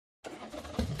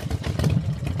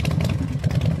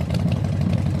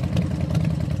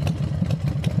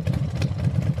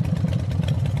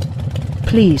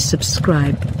Please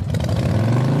subscribe.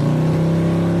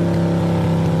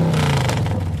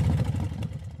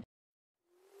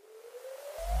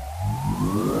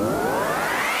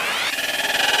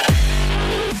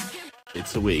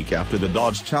 It's a week after the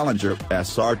Dodge Challenger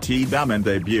SRT Diamond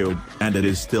debuted, and it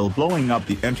is still blowing up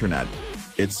the internet.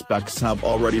 Its specs have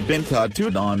already been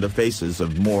tattooed on the faces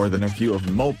of more than a few of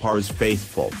Mopar's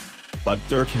faithful. But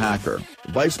Dirk Hacker,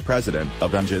 vice president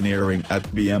of engineering at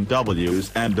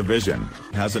BMW's M division,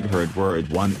 hasn't heard word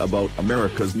one about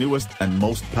America's newest and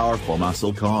most powerful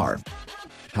muscle car.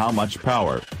 How much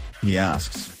power? He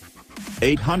asks.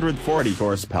 840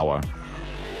 horsepower.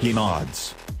 He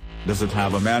nods. Does it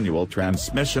have a manual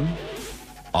transmission?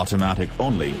 Automatic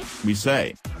only, we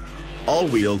say.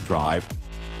 All-wheel drive?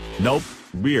 Nope,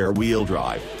 rear-wheel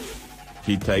drive.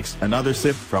 He takes another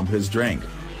sip from his drink.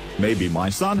 Maybe my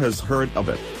son has heard of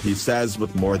it, he says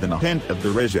with more than a hint of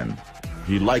derision.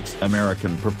 He likes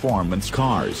American performance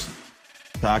cars.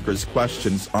 Hacker's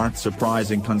questions aren't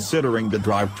surprising considering the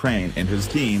drivetrain in his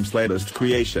team's latest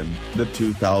creation, the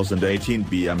 2018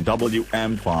 BMW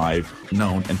M5,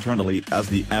 known internally as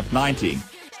the F90.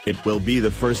 It will be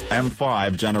the first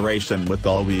M5 generation with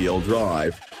all-wheel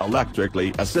drive,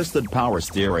 electrically assisted power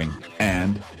steering,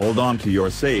 and, hold on to your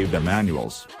save the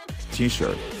manuals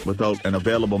t-shirt, without an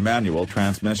available manual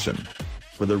transmission.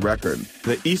 For the record,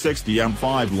 the E60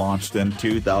 M5 launched in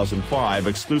 2005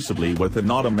 exclusively with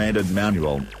an automated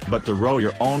manual, but the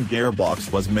row-your-own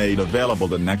gearbox was made available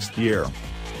the next year.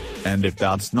 And if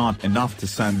that's not enough to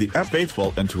send the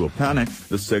F-faithful into a panic,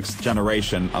 the sixth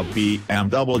generation of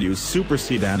BMW's super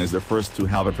sedan is the first to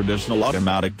have a traditional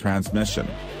automatic transmission.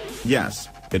 Yes,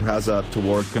 it has a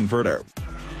torque converter.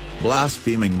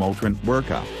 Blaspheming motorant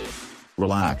workout.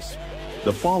 Relax.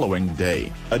 The following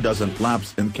day, a dozen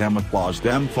laps in camouflaged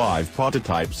M5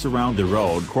 prototypes around the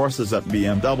road courses at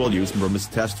BMW's Mermes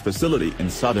test facility in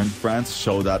southern France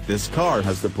show that this car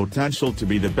has the potential to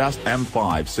be the best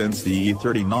M5 since the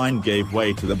E39 gave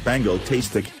way to the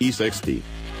Bengal-tastic E60.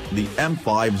 The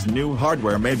M5's new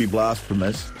hardware may be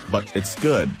blasphemous, but it's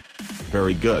good.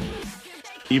 Very good.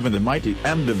 Even the mighty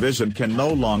M division can no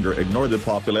longer ignore the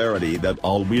popularity that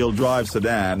all-wheel drive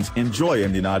sedans enjoy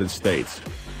in the United States.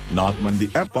 Not when the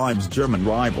F5's German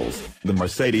rivals, the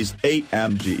Mercedes-AMG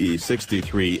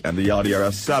E63 and the Audi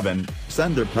RS7,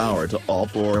 send their power to all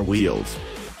four wheels.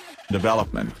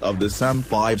 Development of this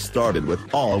M5 started with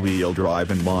all-wheel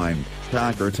drive in mind,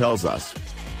 Hacker tells us.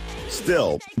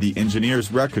 Still, the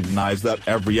engineers recognize that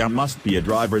every M must be a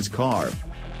driver's car.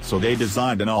 So they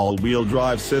designed an all-wheel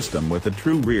drive system with a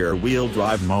true rear-wheel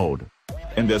drive mode.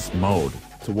 In this mode,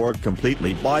 torque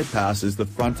completely bypasses the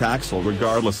front axle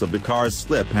regardless of the car's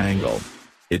slip angle.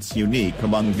 It's unique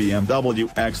among BMW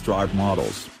xDrive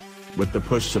models. With the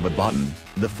push of a button,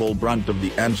 the full brunt of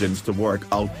the engine's torque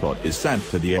output is sent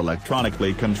to the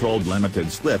electronically controlled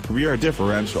limited slip rear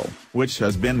differential, which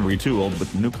has been retooled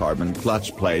with new carbon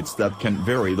clutch plates that can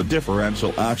vary the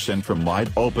differential action from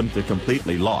wide open to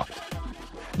completely locked.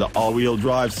 The all-wheel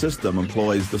drive system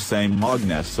employs the same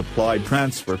magnet-supplied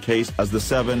transfer case as the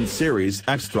 7 Series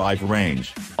xDrive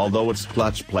range, although its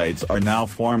clutch plates are now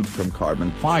formed from carbon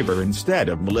fiber instead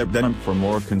of molybdenum for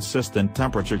more consistent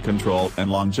temperature control and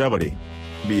longevity.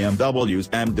 BMW's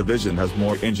M division has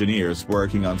more engineers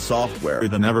working on software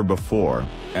than ever before,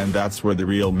 and that's where the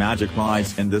real magic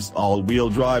lies in this all-wheel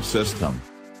drive system.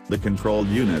 The control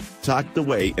unit, tucked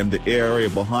away in the area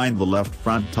behind the left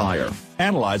front tire,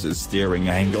 analyzes steering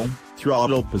angle,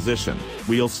 throttle position,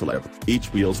 wheel slip, each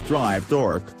wheel's drive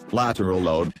torque, lateral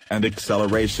load, and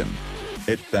acceleration.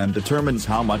 It then determines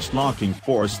how much locking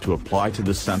force to apply to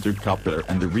the center coupler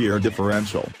and the rear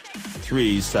differential.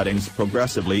 3 settings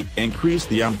progressively increase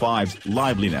the M5's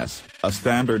liveliness: a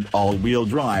standard all-wheel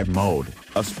drive mode,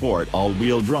 a sport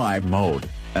all-wheel drive mode,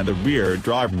 and a rear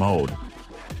drive mode.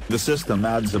 The system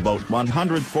adds about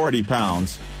 140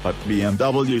 pounds, but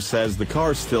BMW says the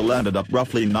car still ended up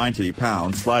roughly 90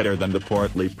 pounds lighter than the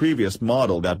portly previous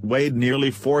model that weighed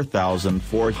nearly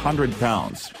 4,400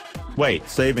 pounds.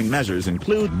 Weight-saving measures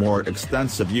include more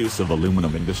extensive use of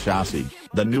aluminum in the chassis,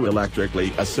 the new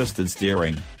electrically assisted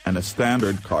steering, and a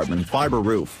standard carbon fiber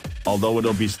roof, although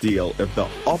it'll be steel if the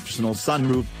optional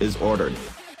sunroof is ordered.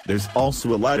 There's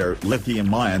also a lighter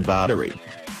lithium-ion battery.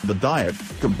 The Diet,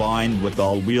 combined with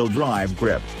all-wheel drive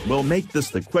grip, will make this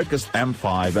the quickest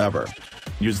M5 ever.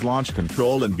 Use launch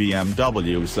control and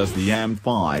BMW says the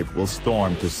M5 will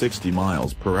storm to 60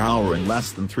 miles per hour in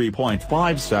less than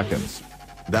 3.5 seconds.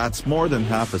 That's more than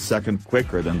half a second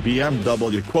quicker than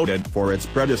BMW quoted for its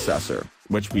predecessor,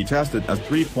 which we tested at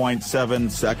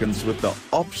 3.7 seconds with the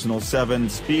optional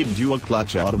 7-speed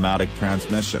dual-clutch automatic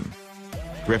transmission.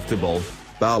 Driftable,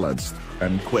 balanced,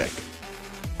 and quick.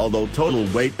 Although total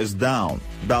weight is down,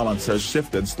 balance has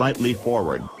shifted slightly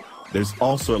forward. There's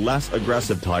also less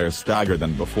aggressive tire stagger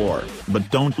than before, but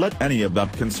don't let any of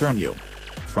that concern you.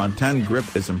 Front-end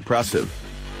grip is impressive.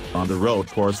 On the road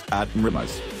course at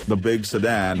Prius, the big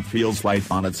sedan feels light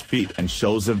on its feet and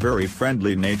shows a very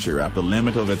friendly nature at the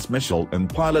limit of its Michelin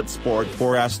Pilot Sport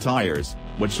 4S tires,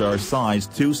 which are size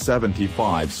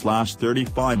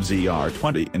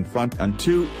 275/35ZR20 in front and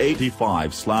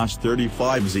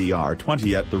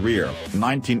 285/35ZR20 at the rear.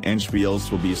 19-inch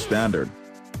wheels will be standard.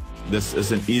 This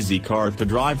is an easy car to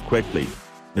drive quickly.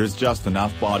 There's just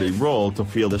enough body roll to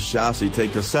feel the chassis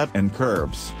take a set in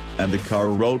curves, and the car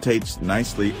rotates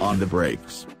nicely on the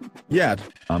brakes. Yet,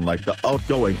 unlike the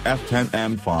outgoing F10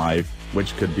 M5,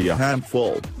 which could be a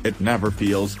handful, it never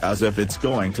feels as if it's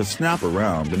going to snap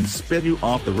around and spit you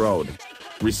off the road.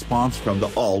 Response from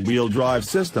the all-wheel drive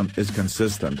system is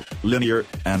consistent, linear,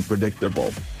 and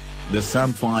predictable. This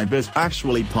M5 is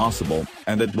actually tossable,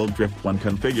 and it will drift when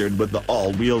configured with the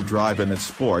all-wheel drive in its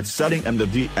sports setting and the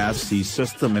DSC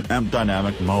system in M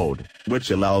dynamic mode,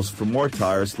 which allows for more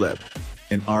tire slip.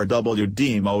 In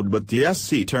RWD mode with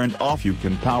DSC turned off, you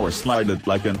can power slide it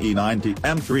like an E90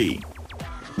 M3.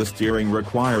 The steering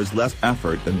requires less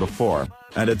effort than before,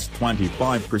 and it's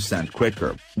 25%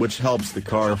 quicker, which helps the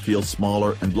car feel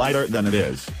smaller and lighter than it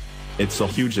is. It's a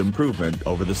huge improvement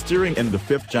over the steering in the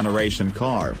 5th generation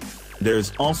car.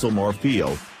 There's also more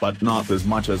feel, but not as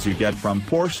much as you get from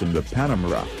Porsche and the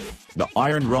Panamera. The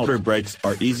iron rotor brakes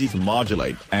are easy to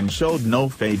modulate and showed no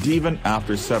fade even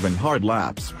after 7 hard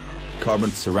laps.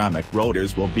 Carbon ceramic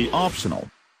rotors will be optional.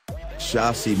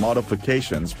 Chassis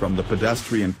modifications from the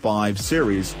pedestrian 5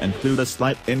 Series include a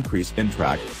slight increase in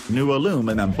track, new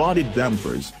aluminum bodied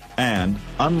dampers, and,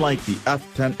 unlike the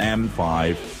F10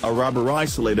 M5, a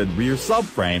rubber-isolated rear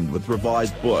subframe with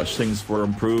revised bushings for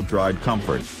improved ride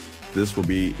comfort. This will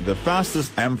be the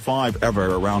fastest M5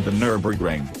 ever around the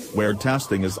Nürburgring, where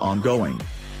testing is ongoing.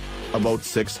 About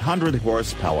 600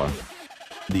 horsepower.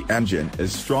 The engine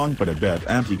is strong but a bit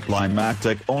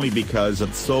anticlimactic only because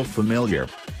it's so familiar.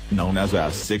 Known as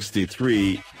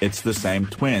S63, it's the same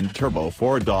twin-turbo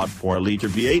 4.4-liter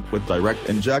V8 with direct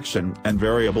injection and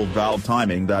variable valve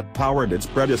timing that powered its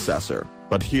predecessor,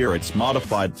 but here it's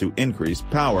modified to increase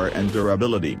power and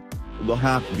durability. The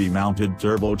half-V-mounted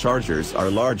turbochargers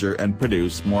are larger and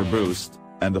produce more boost,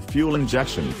 and the fuel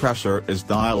injection pressure is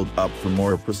dialed up for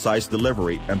more precise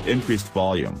delivery and increased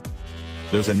volume.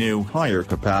 There's a new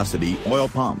higher-capacity oil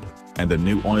pump, and a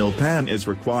new oil pan is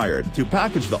required to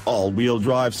package the all-wheel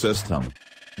drive system.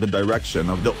 The direction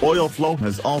of the oil flow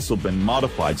has also been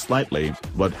modified slightly,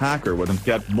 but Hacker wouldn't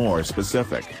get more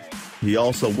specific. He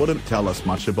also wouldn't tell us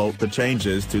much about the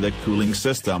changes to the cooling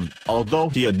system, although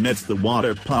he admits the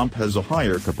water pump has a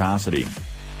higher capacity.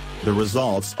 The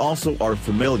results also are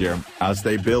familiar, as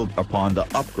they build upon the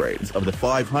upgrades of the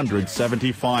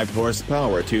 575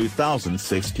 horsepower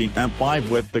 2016 M5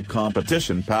 with the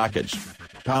competition package.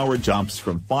 Power jumps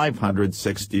from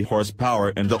 560 horsepower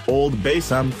in the old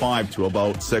base M5 to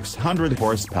about 600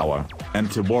 horsepower,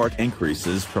 and torque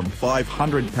increases from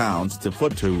 500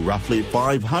 pounds-to-foot to roughly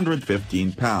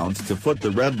 515 pounds-to-foot.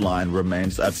 The red line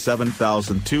remains at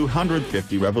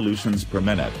 7,250 revolutions per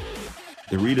minute.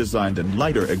 The redesigned and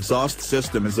lighter exhaust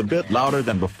system is a bit louder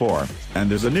than before,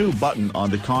 and there's a new button on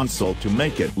the console to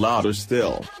make it louder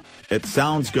still. It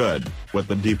sounds good, with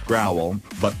a deep growl,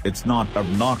 but it's not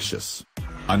obnoxious.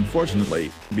 Unfortunately,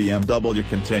 BMW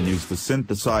continues to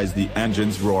synthesize the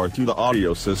engine's roar to the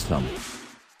audio system.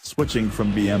 Switching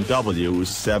from BMW's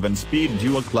 7-speed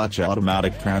dual-clutch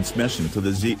automatic transmission to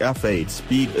the ZF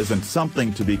 8-speed isn't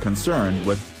something to be concerned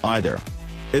with, either.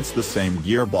 It's the same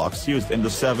gearbox used in the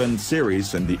 7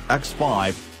 Series and the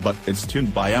X5, but it's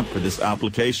tuned by M for this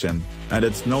application, and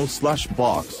it's no slush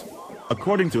box.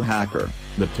 According to Hacker,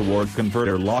 the torque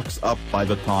converter locks up by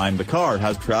the time the car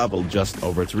has traveled just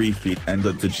over 3 feet and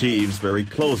it achieves very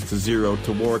close to zero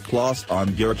torque loss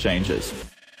on gear changes.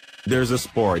 There's a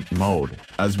sport mode,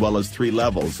 as well as 3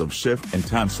 levels of shift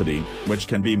intensity, which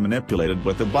can be manipulated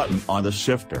with a button on the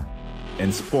shifter.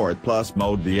 In Sport Plus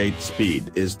mode, the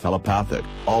 8-speed is telepathic,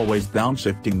 always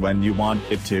downshifting when you want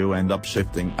it to, and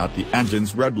upshifting at the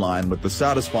engine's red line with the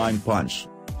satisfying punch.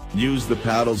 Use the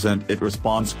paddles and it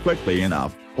responds quickly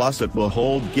enough, plus it will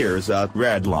hold gears at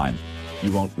red line.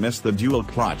 You won't miss the dual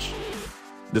clutch.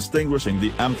 Distinguishing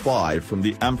the M5 from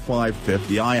the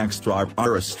M550iX Drive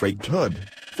are a straight hood,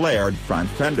 flared front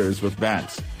fenders with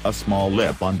vents, a small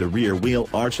lip on the rear wheel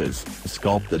arches,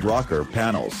 sculpted rocker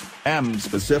panels,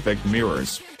 M-specific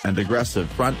mirrors, and aggressive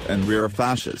front and rear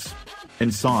fascias.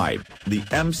 Inside, the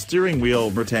M steering wheel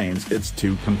retains its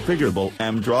two configurable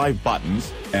M drive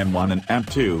buttons, M1 and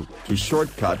M2, to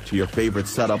shortcut to your favorite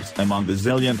setups among the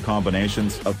zillion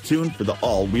combinations of tune for the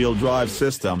all-wheel drive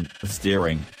system,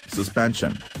 steering,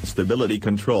 suspension, stability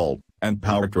control, and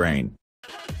powertrain.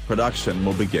 Production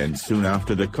will begin soon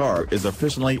after the car is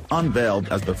officially unveiled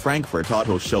at the Frankfurt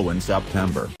Auto Show in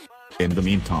September. In the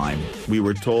meantime, we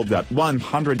were told that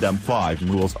 100 M5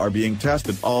 models are being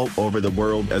tested all over the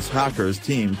world as Hacker's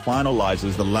team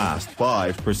finalizes the last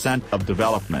 5% of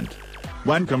development.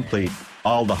 When complete,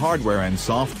 all the hardware and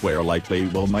software likely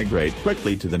will migrate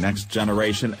quickly to the next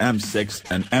generation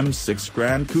M6 and M6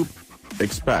 Grand Coupe.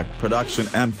 Expect production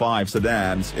M5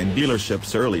 sedans in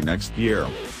dealerships early next year.